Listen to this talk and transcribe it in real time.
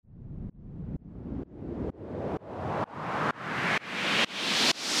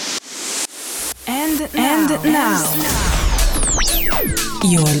now,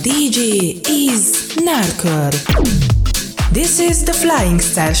 your DJ is Narkor. This is the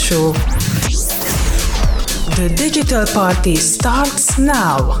Flstar Show. The digital party starts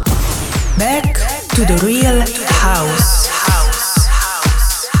now. Back to the real house.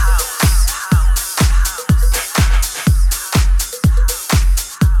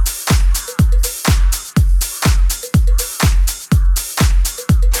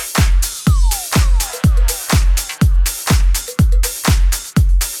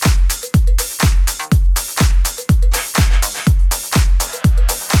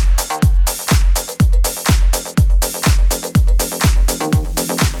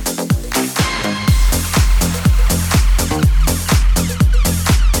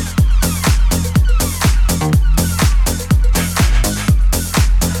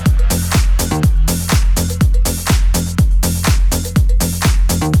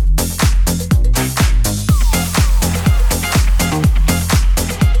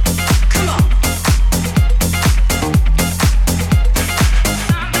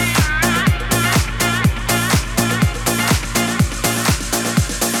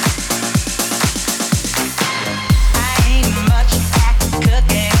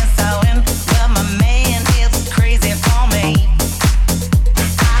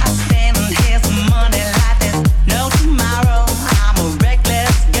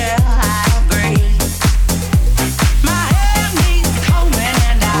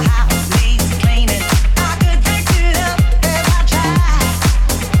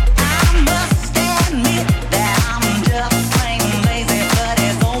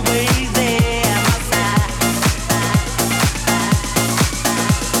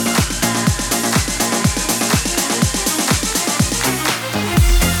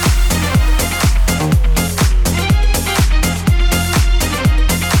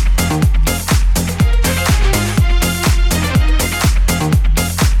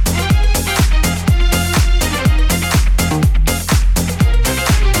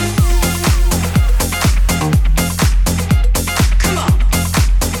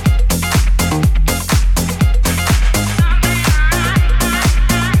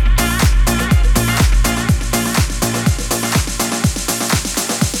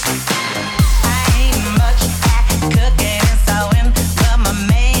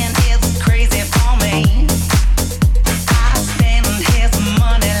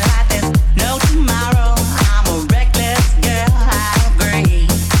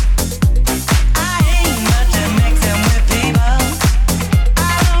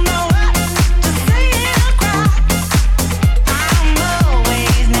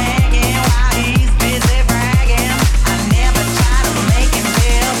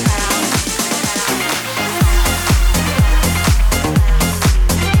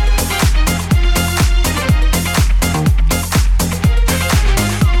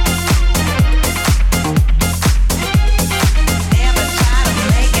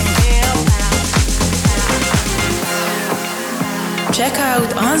 Check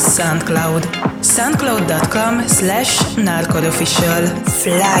out on SoundCloud, soundcloud.com/narkodofficial.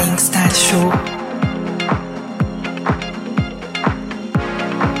 Flstar Show.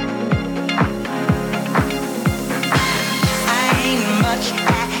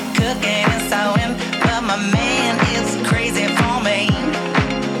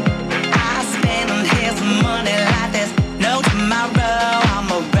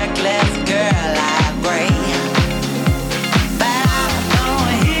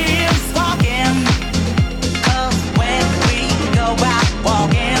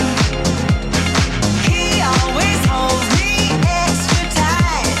 Walking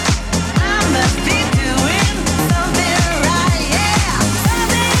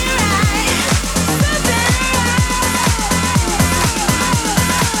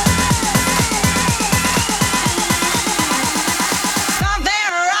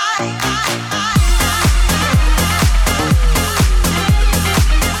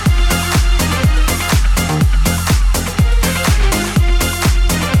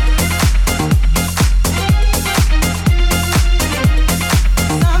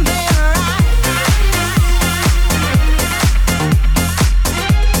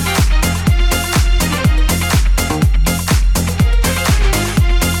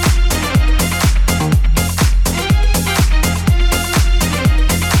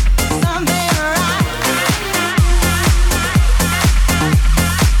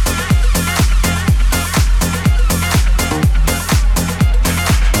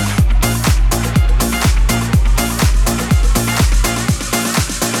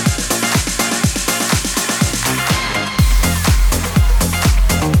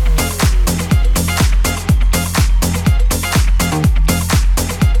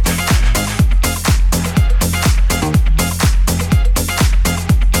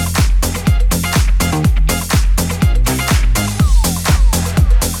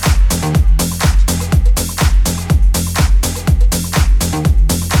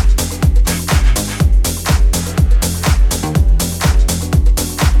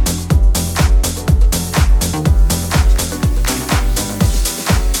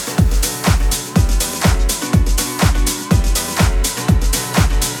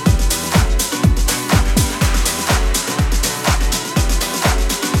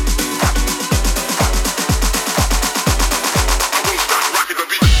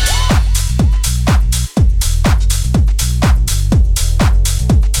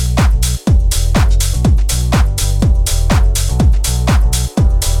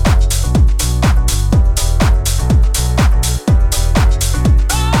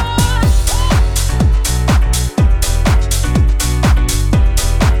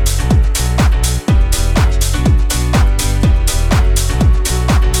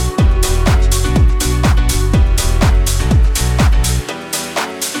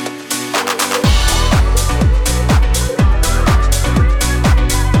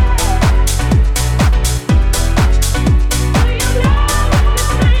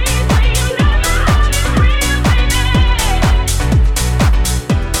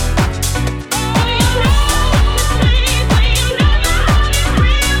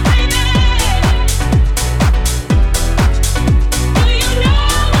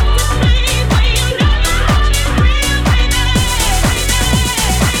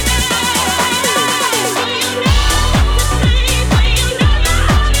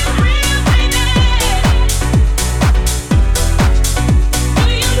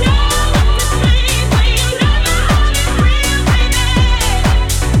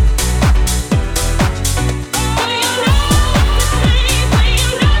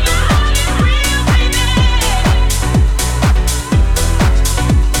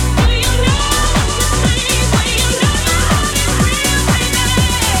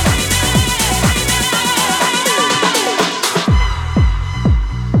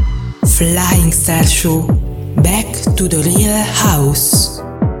Flstar Show. Back to the real house.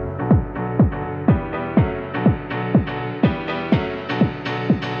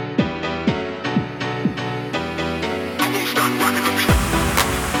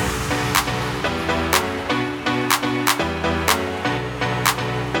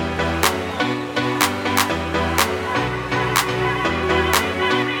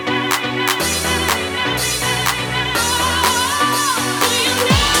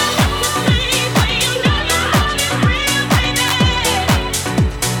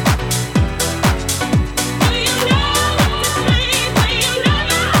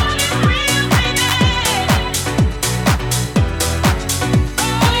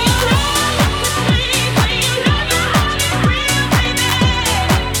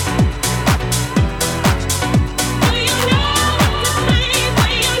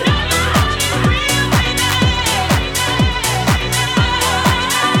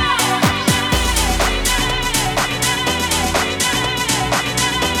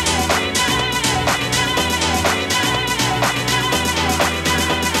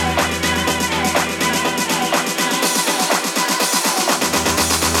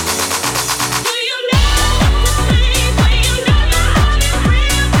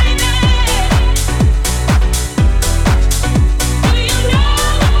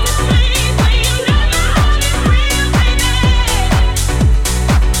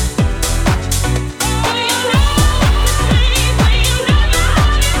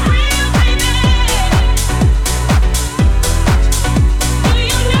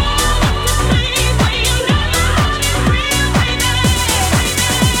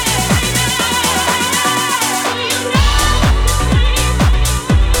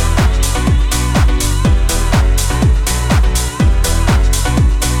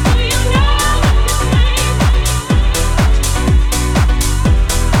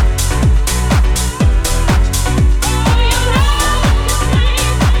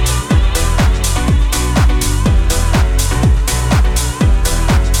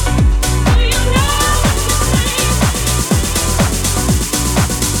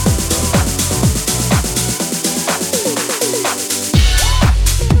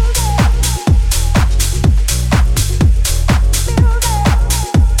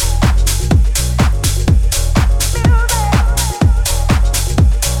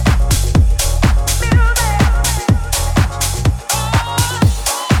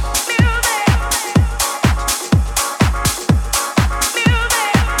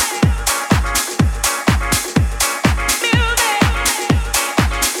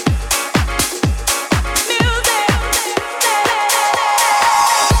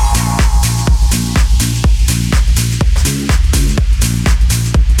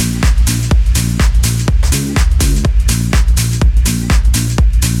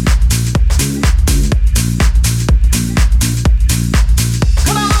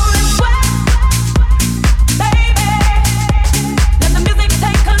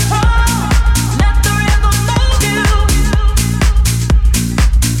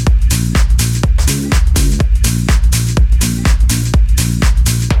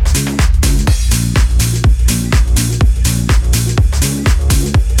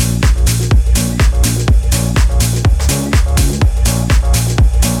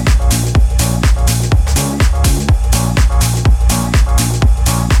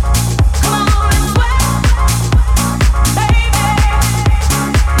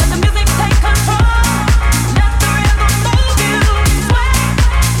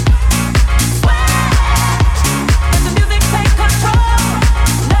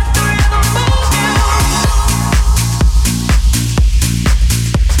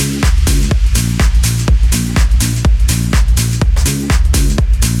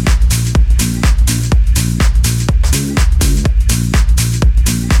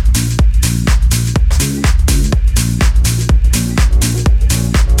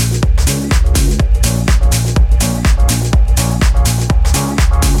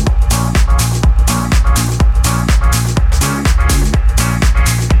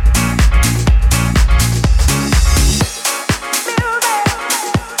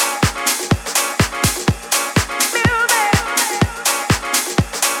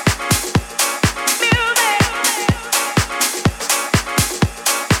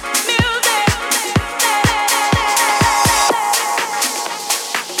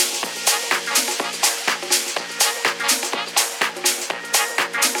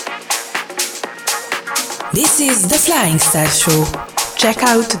 This is the Flstar Show. Check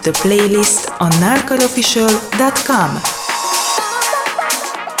out the playlist on narcodofficial.com.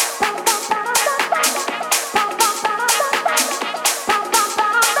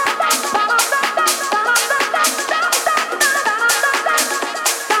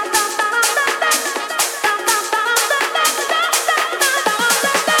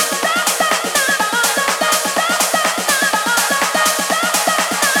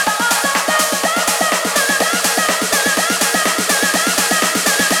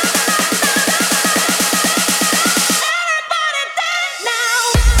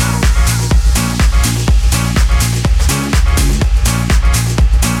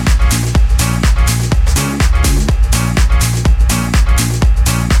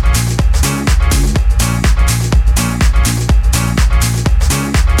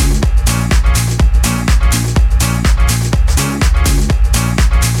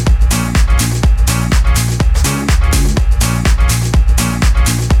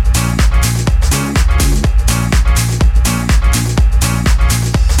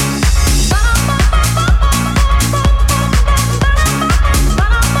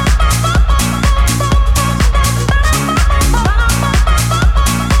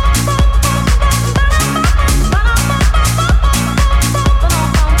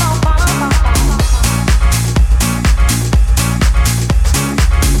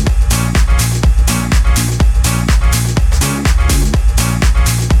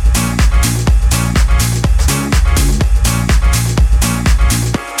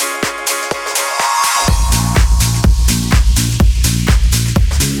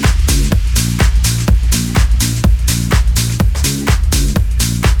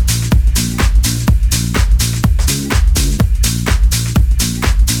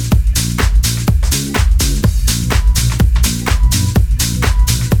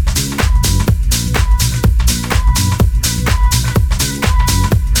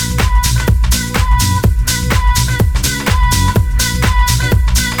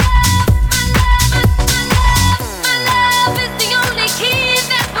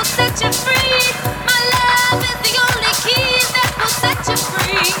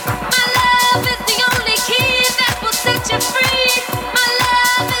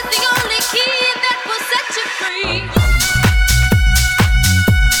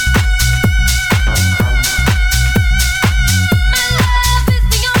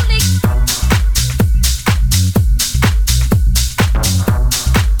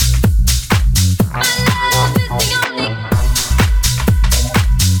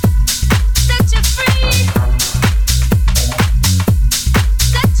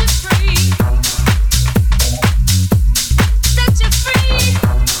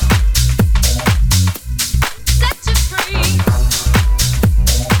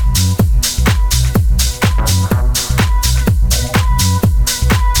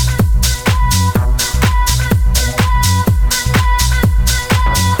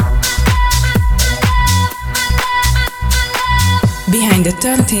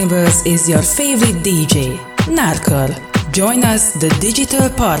 turntables is your favorite DJ, Narkle. Join us the digital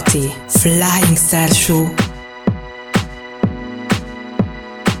party, Flying Star Show.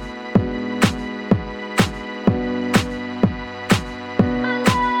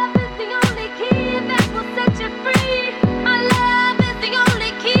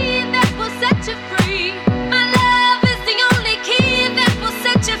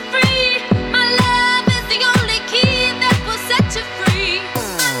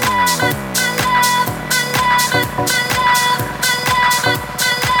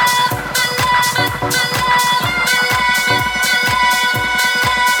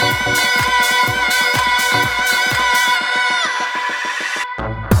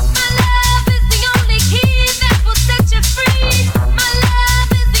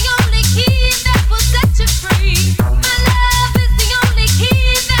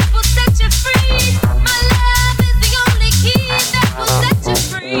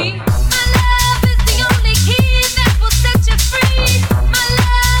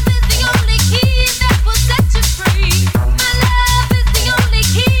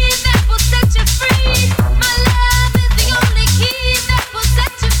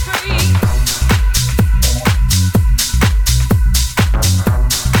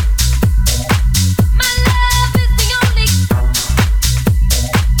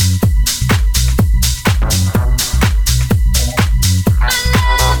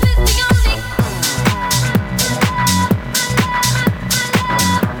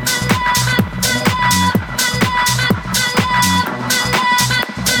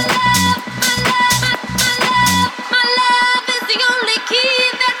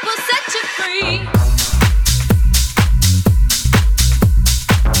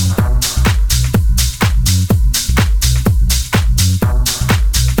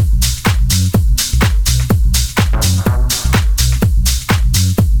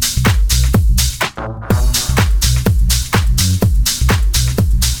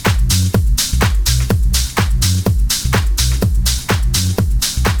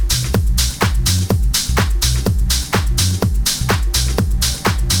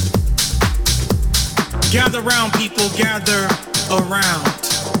 Gather round, people, gather around.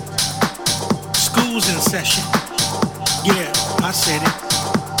 School's in session. Yeah, I said it.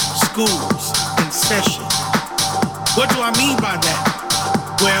 School's in session. What do I mean by that?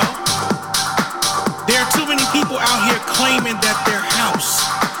 Well, there are too many people out here claiming that they're house.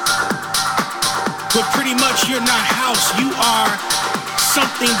 But pretty much you're not house. You are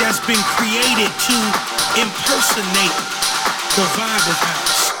something that's been created to impersonate the vibe of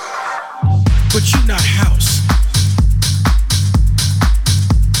house. But you're not house.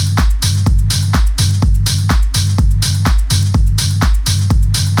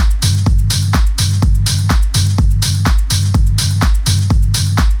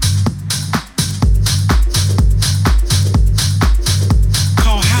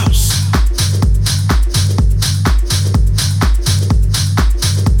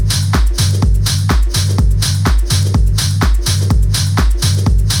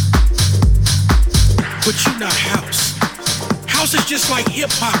 Just like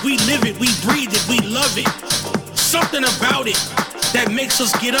hip-hop, we live it, we breathe it, we love it. Something about it that makes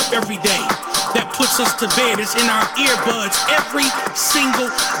us get up every day, that puts us to bed. It's in our earbuds every single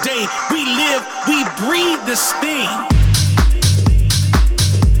day. We live, we breathe this thing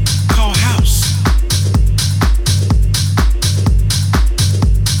called house.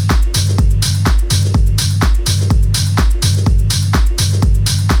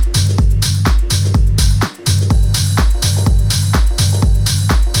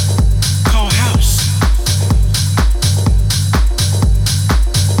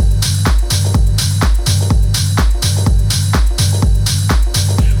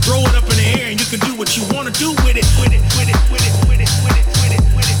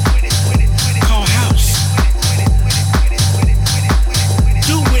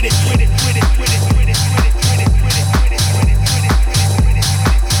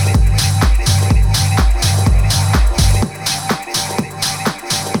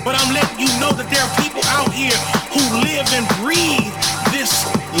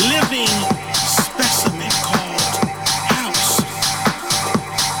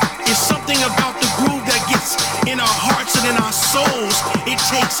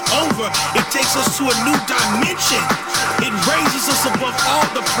 It takes us to a new dimension. It raises us above all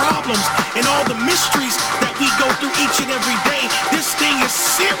the problems and all the mysteries that we go through each and every day. This thing is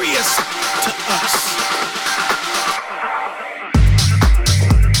serious to us.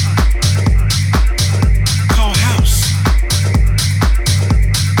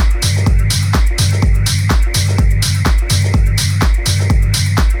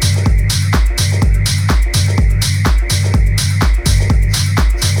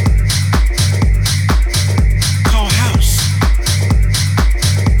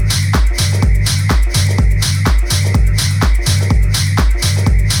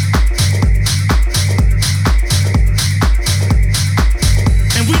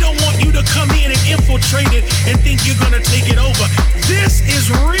 get it infiltrated and think you're gonna take it over. This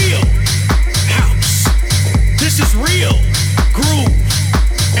is real house. This is real groove.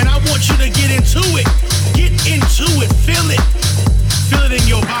 And I want you to get into it. Get into it. Feel it. Feel it in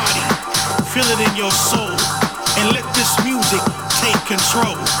your body. Feel it in your soul. And let this music take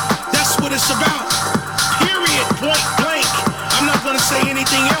control. That's what it's about. Period. Point blank. I'm not gonna say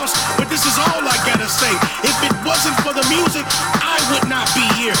anything else, but this is all I gotta say. If it wasn't for the music, I would not be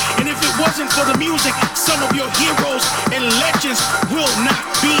here. And if it wasn't for the music, some of your heroes and legends will not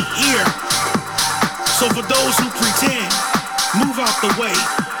be here. So for those who pretend, move out the way,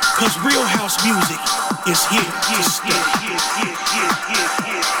 cause real house music is here to stay.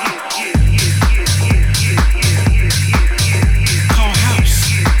 Call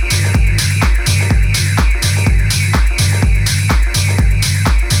house.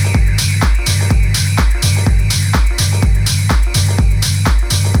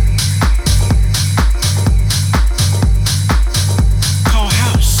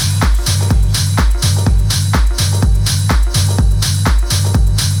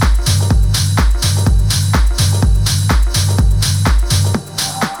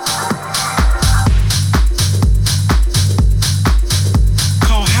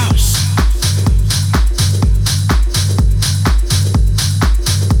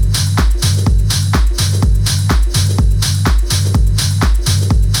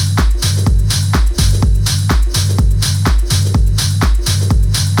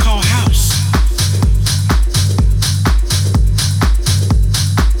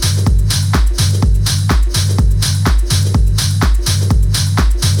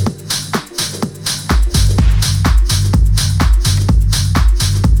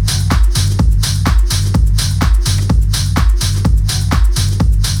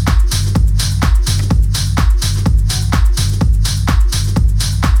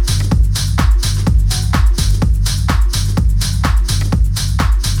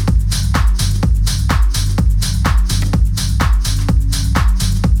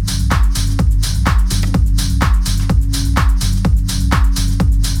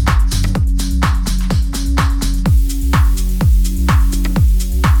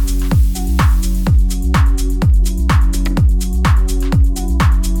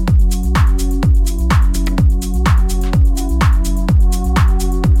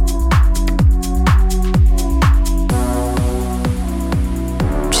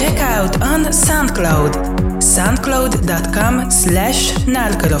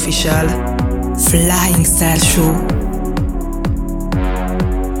 SoundCloud.com/NarkerOfficial. Flstar Show.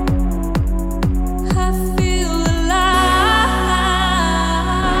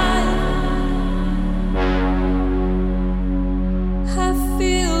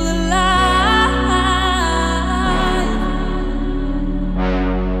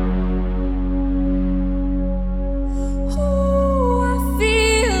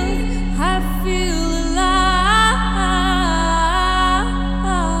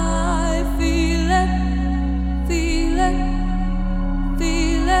 Feel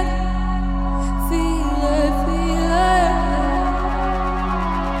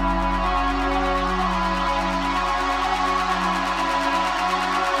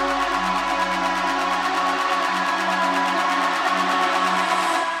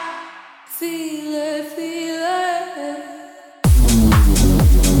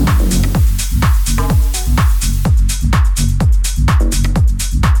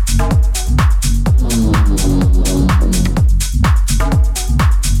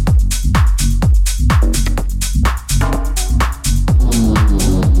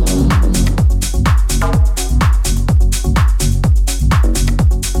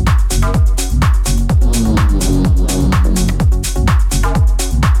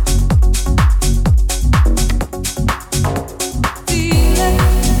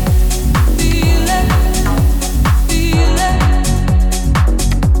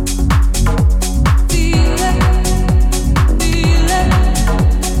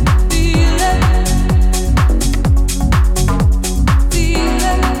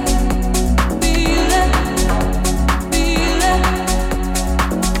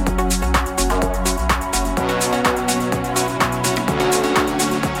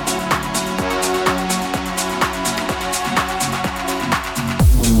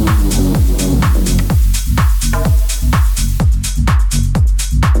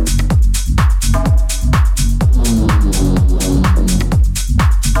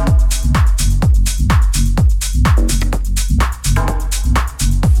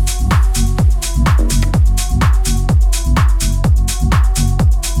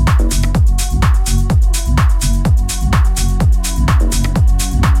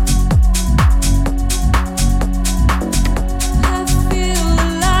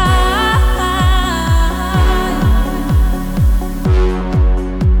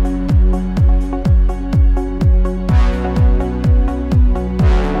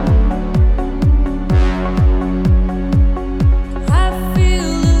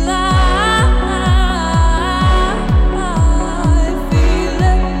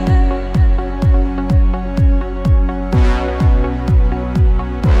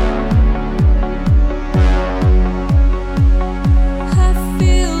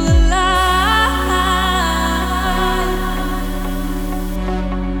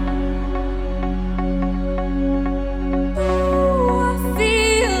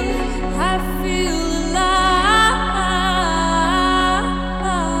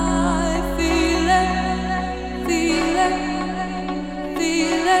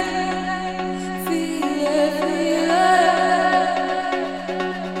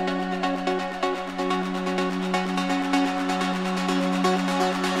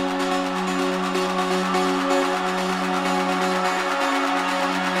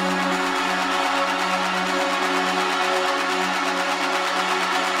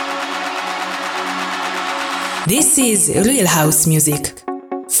This is Real House Music.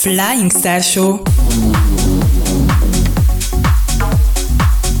 Flstar Show.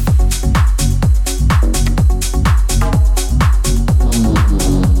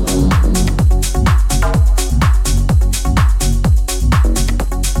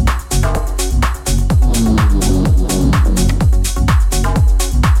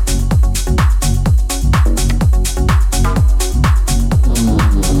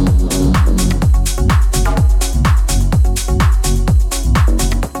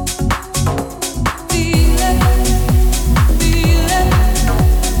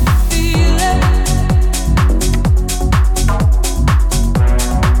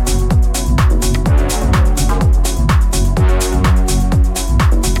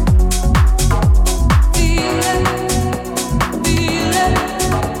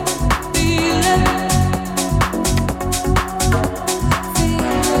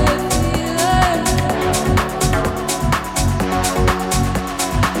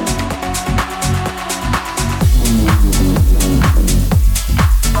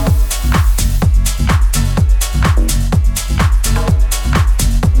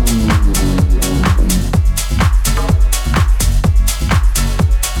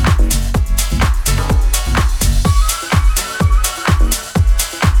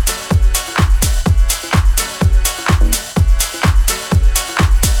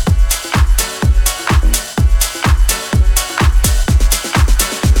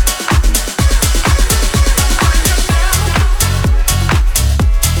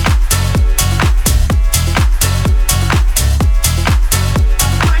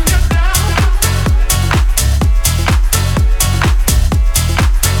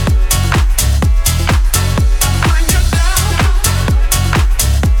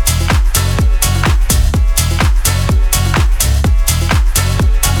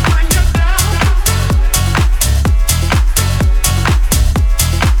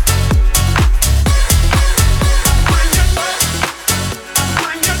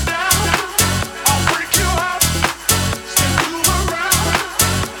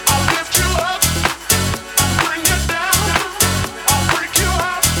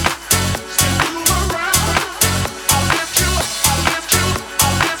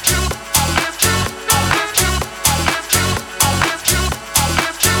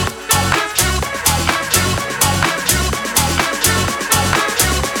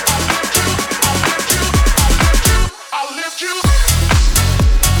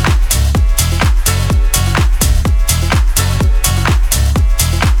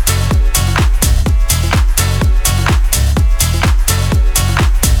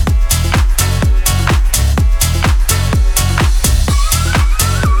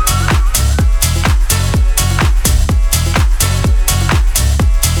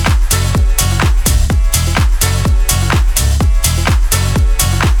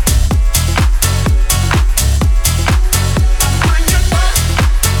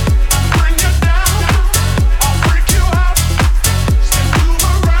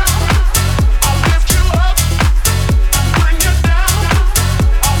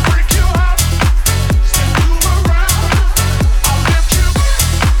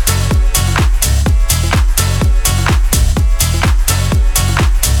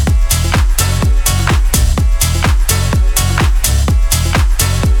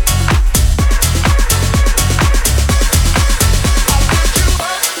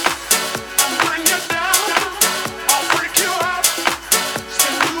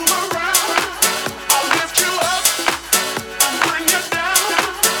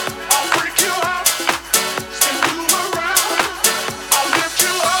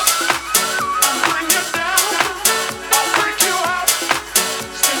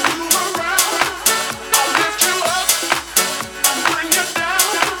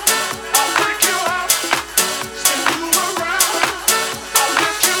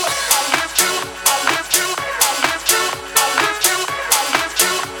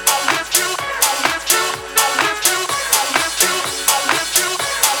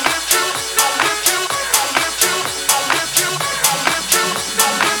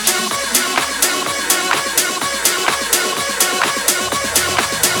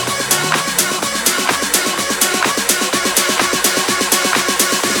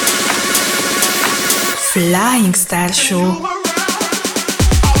 Flstar Show.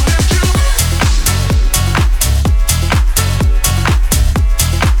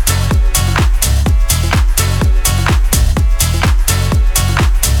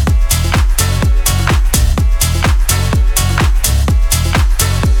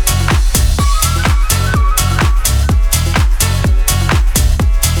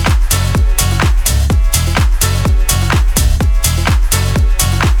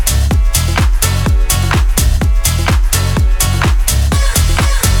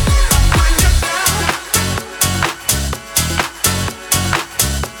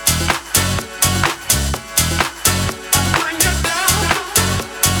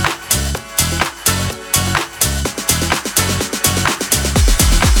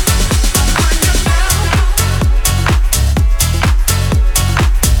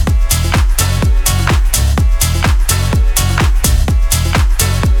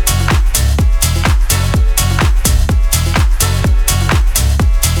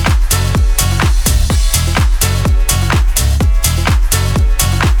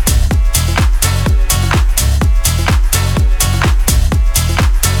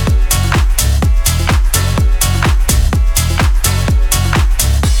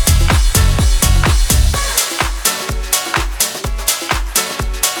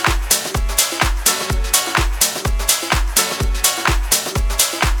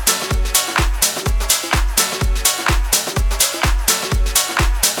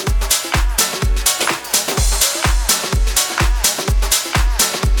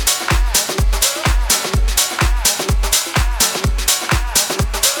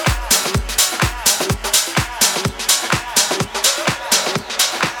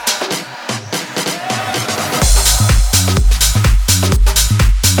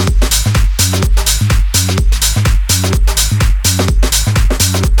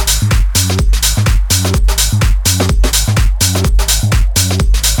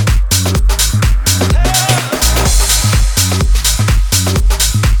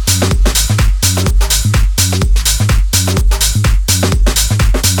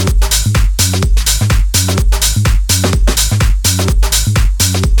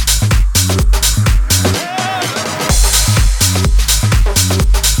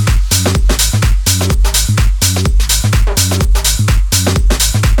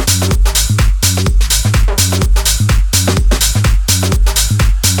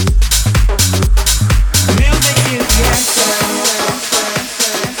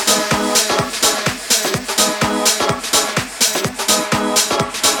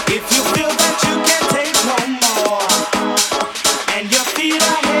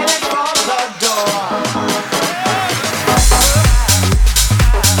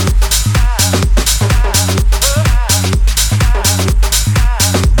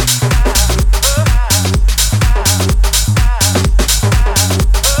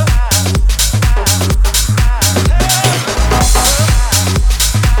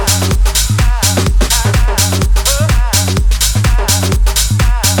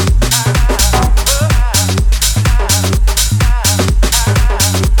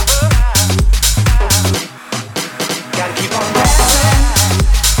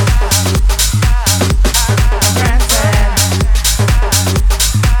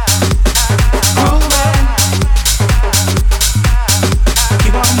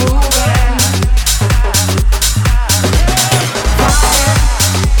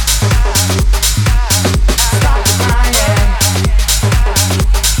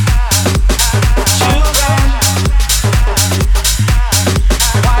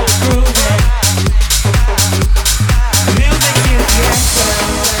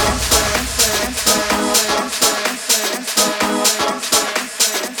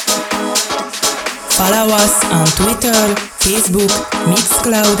 Follow us on Twitter, Facebook,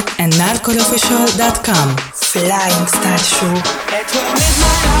 Mixcloud, and narcolofficial.com. Flying Star Show. At 12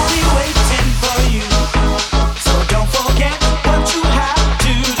 midnight, I'll be waiting for you. So don't forget what you have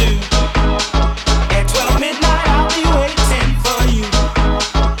to do. At 12 midnight, I'll be waiting for you.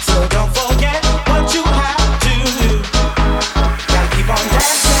 So don't forget what you have to do. Gotta keep on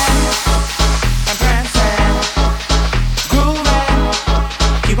dancing and prancing, grooving,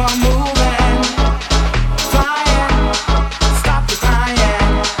 keep on moving, flying, stop the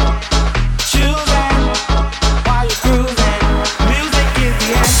crying, choosing while you're cruising. Music is the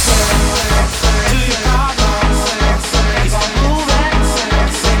answer to your problems. Keep on moving,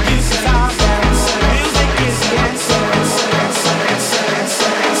 then you can solve them. Music is the answer.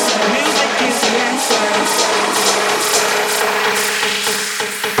 Music is the answer.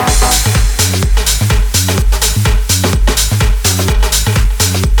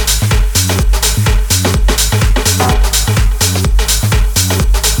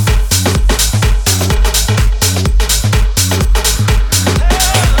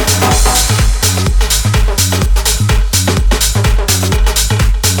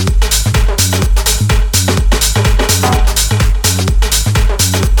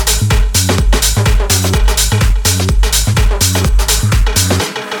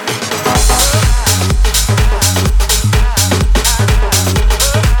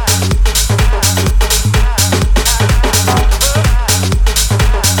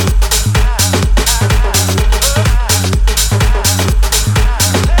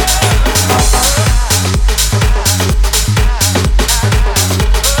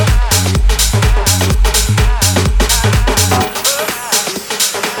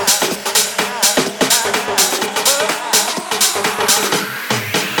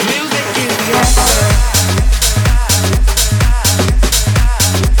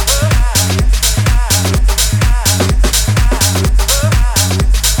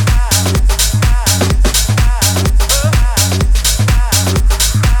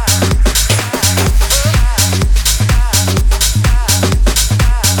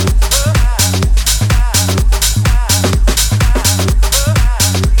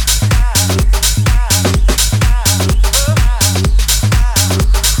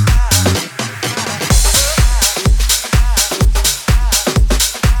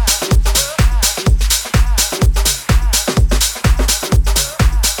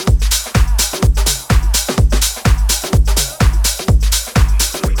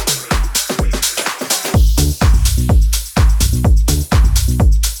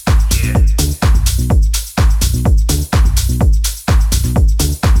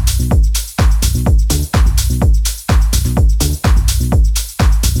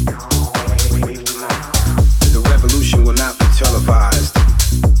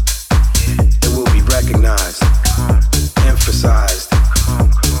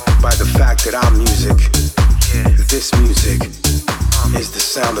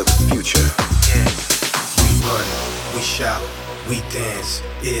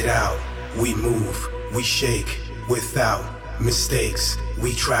 Mistakes,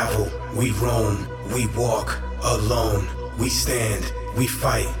 we travel, we roam, we walk alone, we stand, we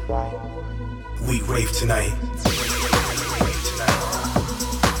fight, we rave tonight,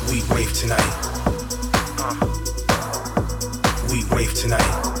 we rave tonight, we rave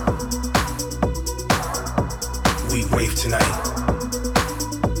tonight, we rave tonight,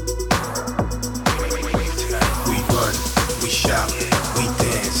 we run, we shout, we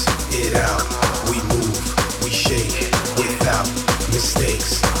dance it out, we move, we shake. Without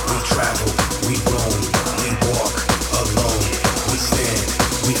mistakes, we travel, we roam, we walk alone, we stand,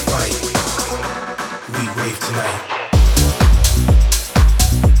 we fight, we rave tonight.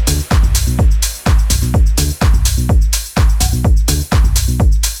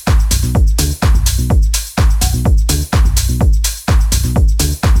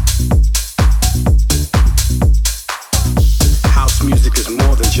 House music is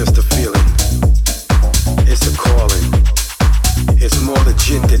more than just a feeling, it's a calling. It's more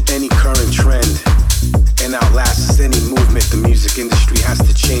legit than any current trend and outlasts any movement the music industry has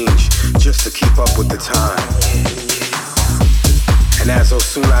to change just to keep up with the time. And as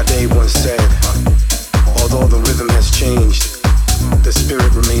Osunade once said, although the rhythm has changed, the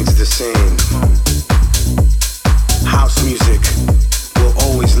spirit remains the same. House music will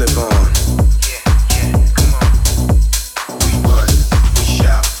always live on. We run, we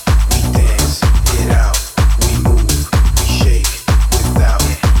shout, we dance it out.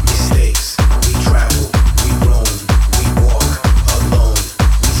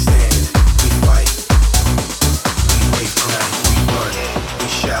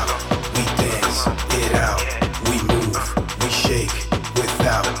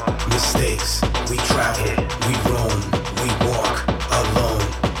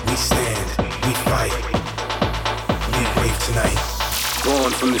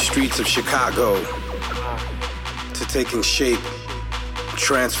 gone from the streets of Chicago to taking shape,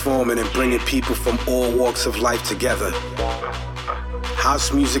 transforming and bringing people from all walks of life together.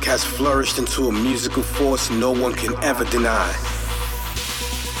 House music has flourished into a musical force no one can ever deny.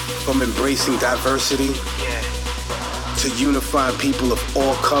 From embracing diversity to unifying people of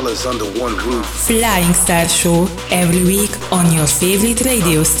all colors under one roof. Flstar Show, every week on your favorite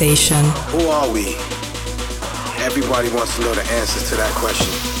radio station. Who are we? Everybody wants to know the answers to that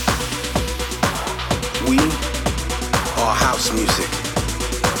question. We are house music.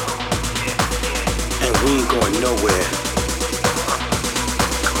 And we ain't going nowhere.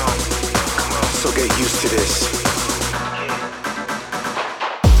 So get used to this.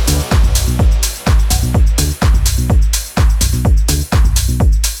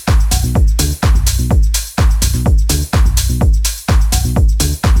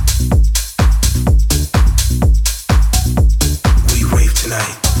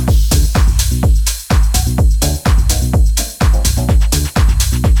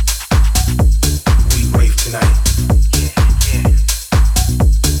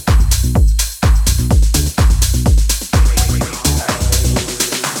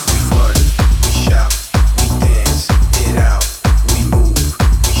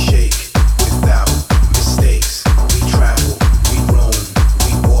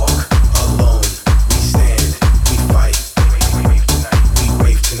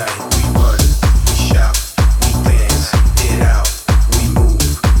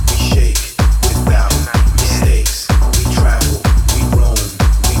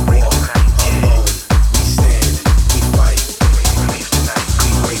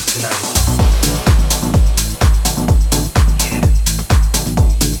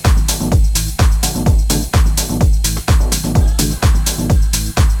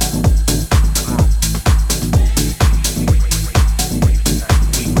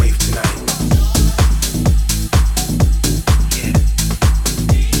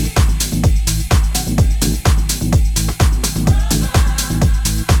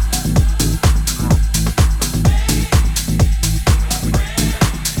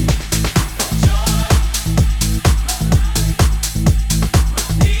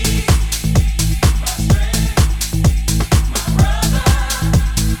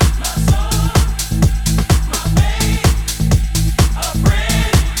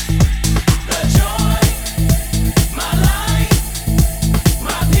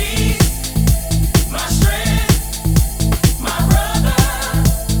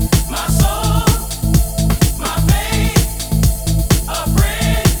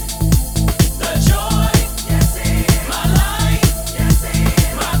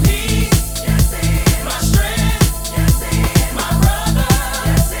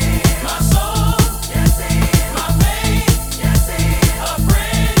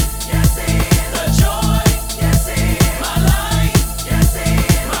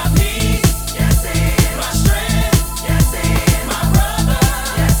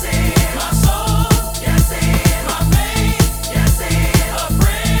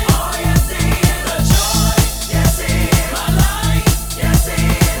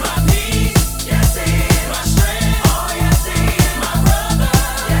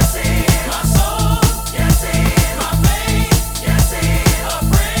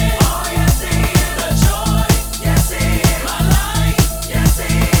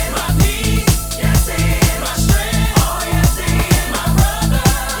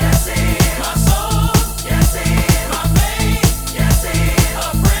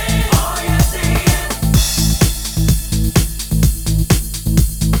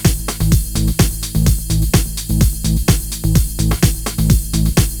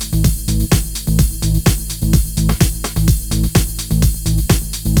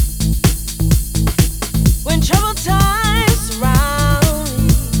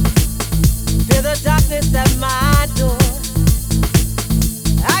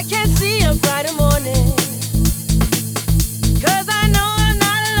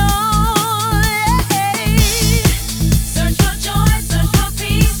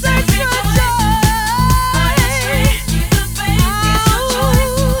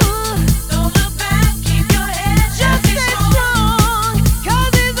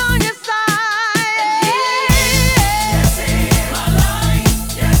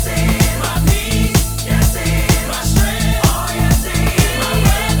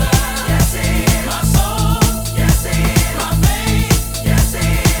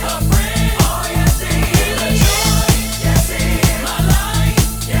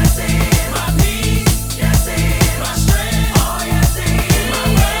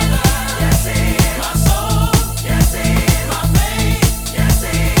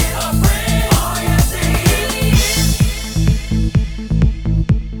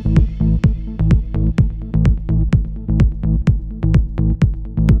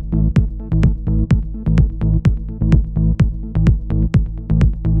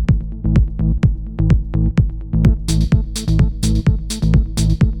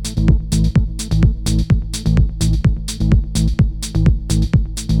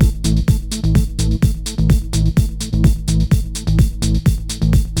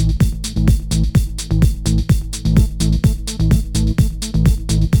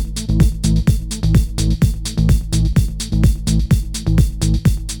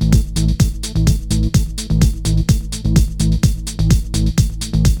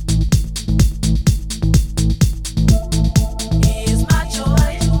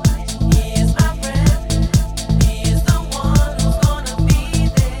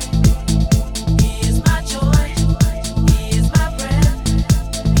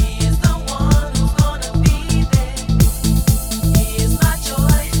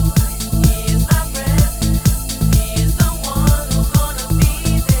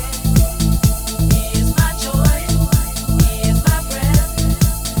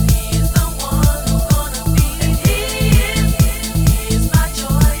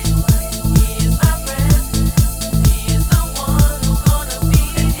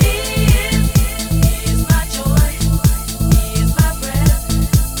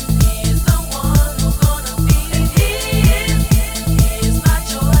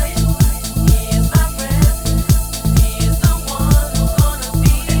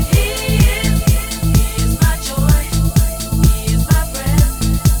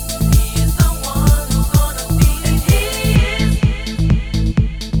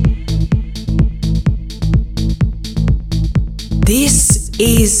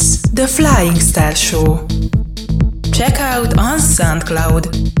 is The Flying Star Show. Check out on SoundCloud,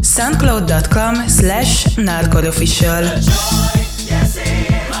 soundcloud.com/narcodofficial.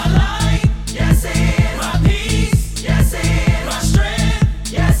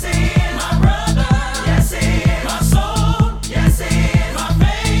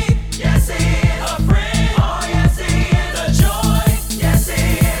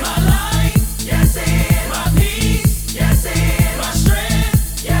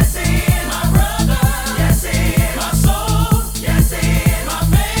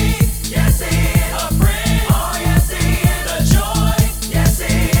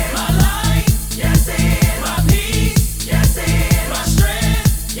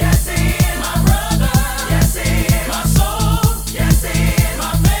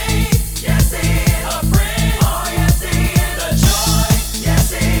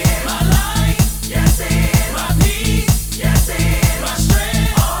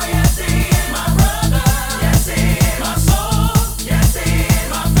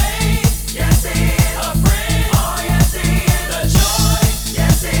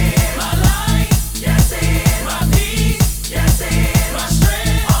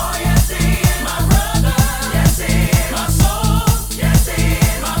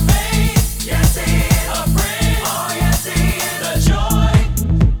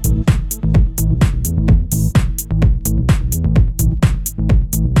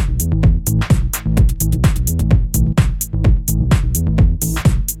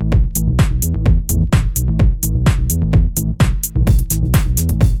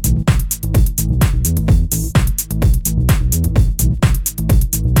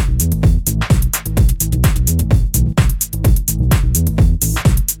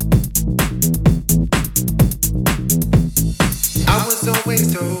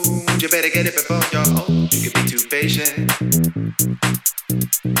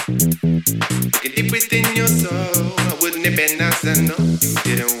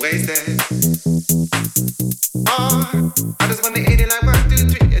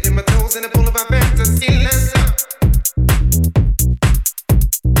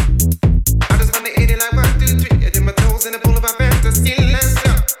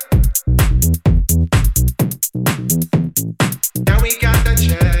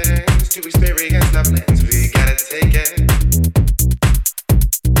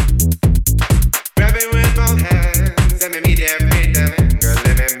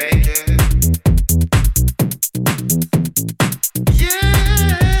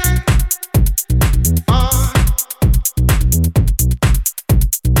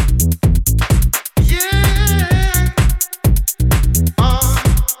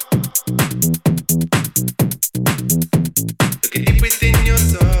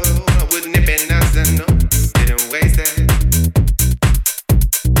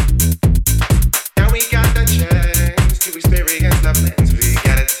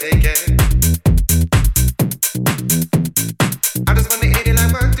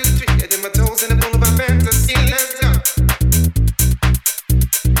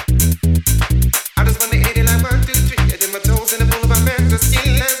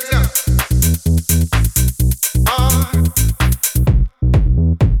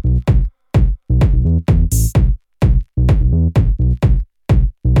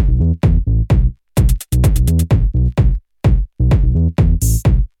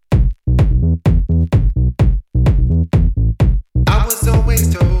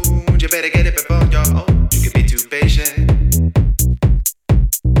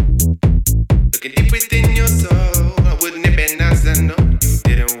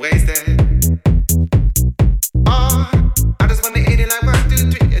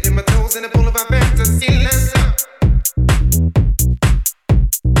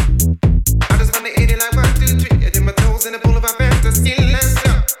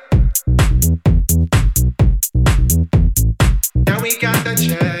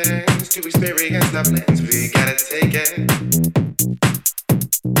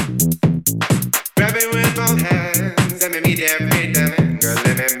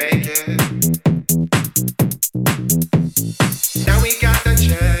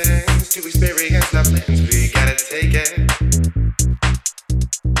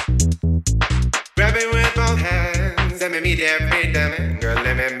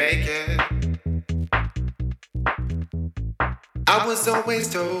 I was always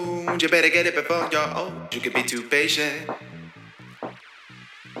told you better get it before you're old. You could be too patient.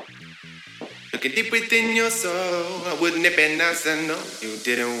 Looking deep within your soul, wouldn't it be nice to know you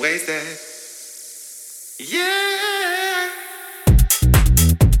didn't waste it? Yeah.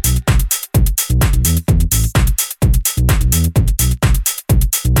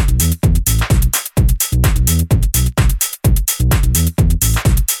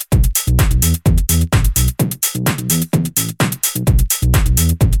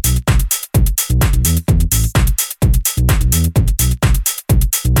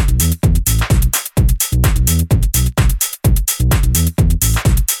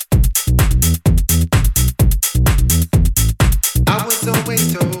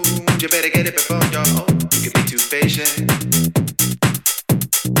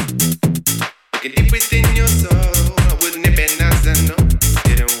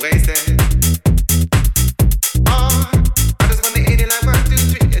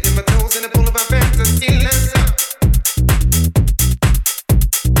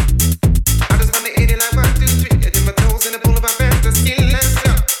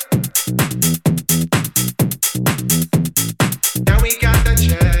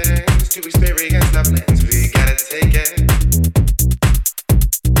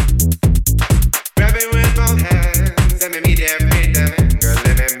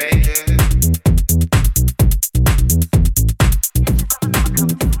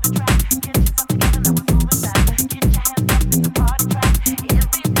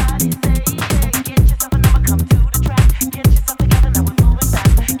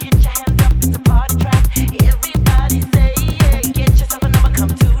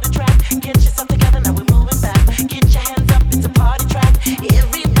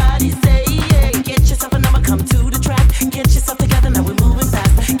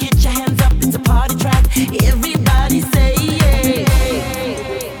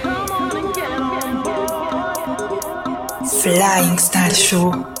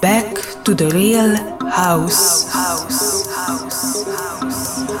 Show, back to the real house.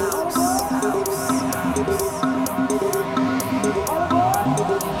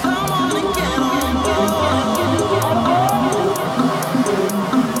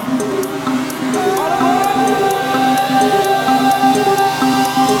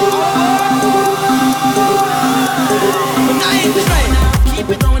 Keep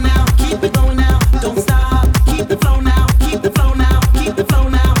it going now, keep it going now, don't stop. Keep the flow now, keep the flow now, keep the flow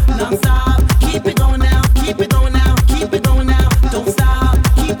now, non-stop. Keep it going now, keep it going now, keep it going now, don't stop.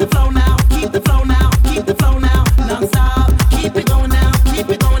 Keep the flow now, keep the flow now, keep the flow now, non-stop. Keep it going now, keep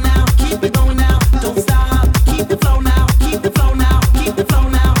it going now, keep it going now, don't stop. Keep the flow now, keep the flow now, keep the flow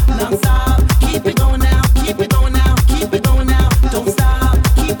now, non-stop. Keep it going now, keep it going now, keep it going now, don't stop.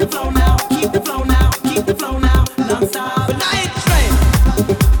 Keep the flow now, keep the flow now, keep the flow now, non-stop. But I ain't trained.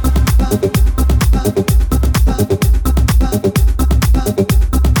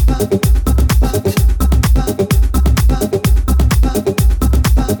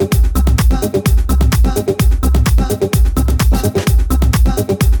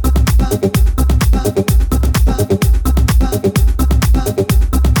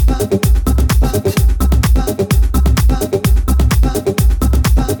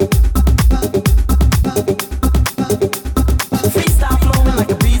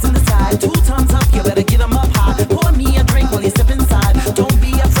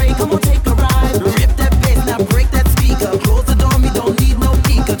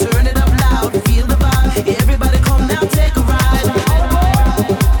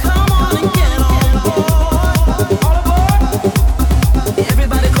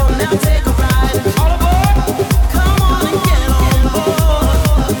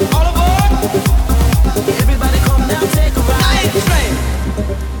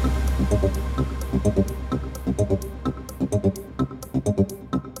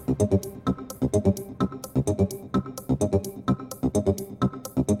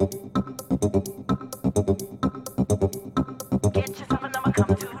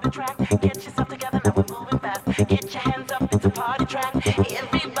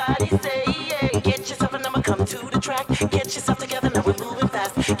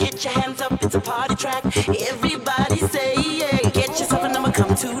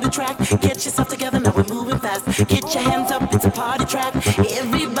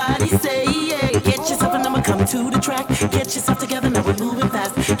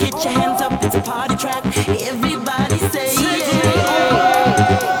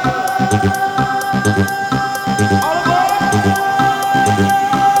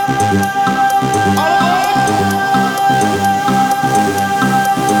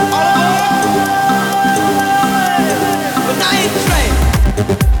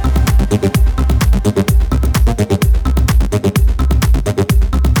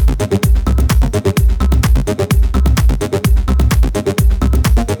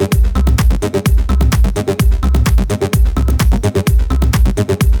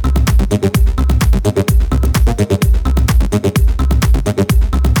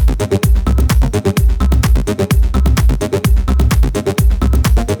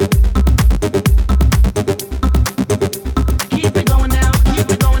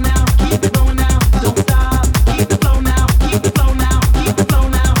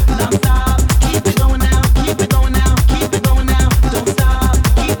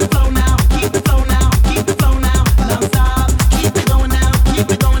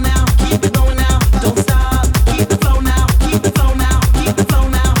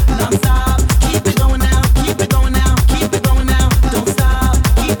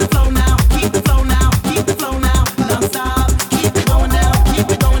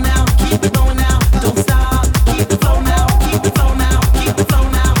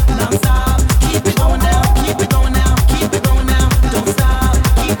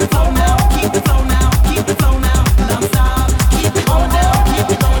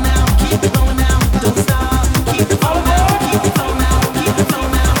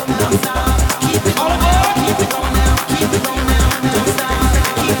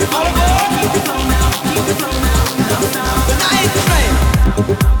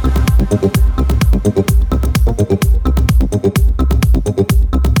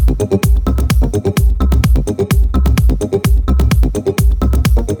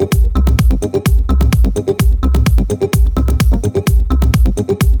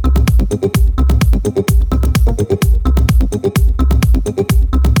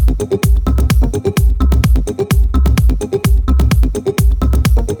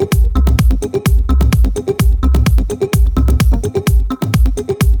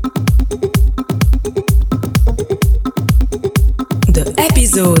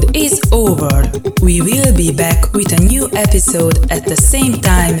 episode is over. We will be back with a new episode at the same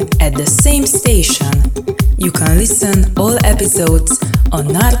time at the same station. You can listen all episodes on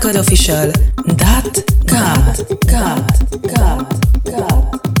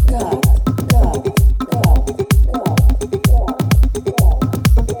narcodofficial.com.